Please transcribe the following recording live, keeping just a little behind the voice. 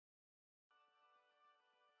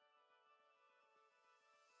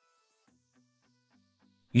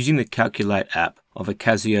Using the Calculate app of a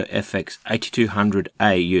Casio FX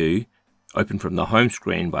 8200AU, open from the home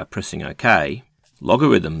screen by pressing OK,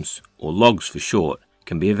 logarithms, or logs for short,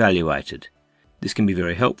 can be evaluated. This can be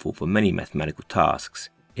very helpful for many mathematical tasks.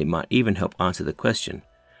 It might even help answer the question,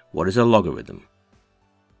 what is a logarithm?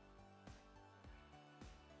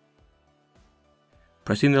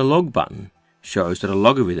 Pressing the log button shows that a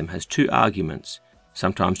logarithm has two arguments,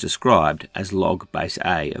 sometimes described as log base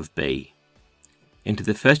a of b. Enter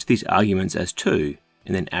the first of these arguments as 2,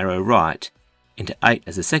 and then arrow right, enter 8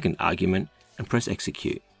 as the second argument, and press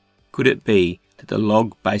execute. Could it be that the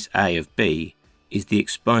log base a of b is the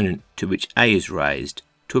exponent to which a is raised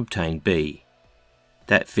to obtain b?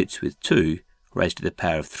 That fits with 2 raised to the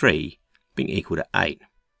power of 3 being equal to 8.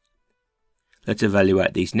 Let's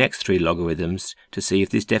evaluate these next 3 logarithms to see if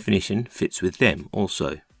this definition fits with them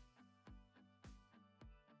also.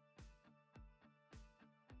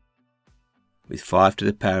 With 5 to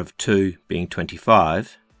the power of 2 being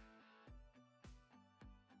 25,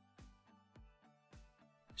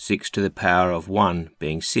 6 to the power of 1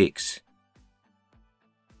 being 6,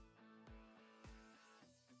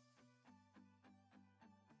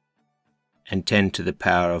 and 10 to the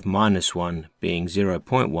power of minus 1 being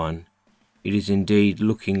 0.1, it is indeed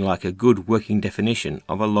looking like a good working definition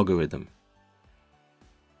of a logarithm.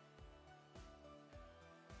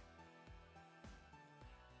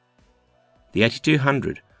 The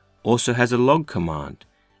 8200 also has a log command,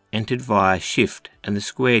 entered via Shift and the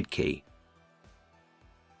squared key.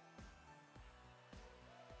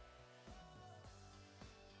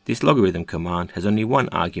 This logarithm command has only one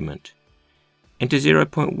argument. Enter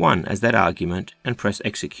 0.1 as that argument and press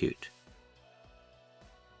execute.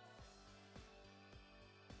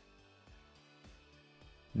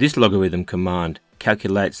 This logarithm command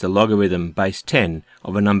calculates the logarithm base 10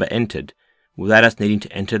 of a number entered without us needing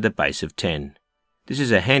to enter the base of 10. This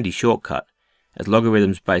is a handy shortcut, as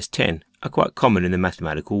logarithms base 10 are quite common in the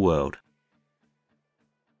mathematical world.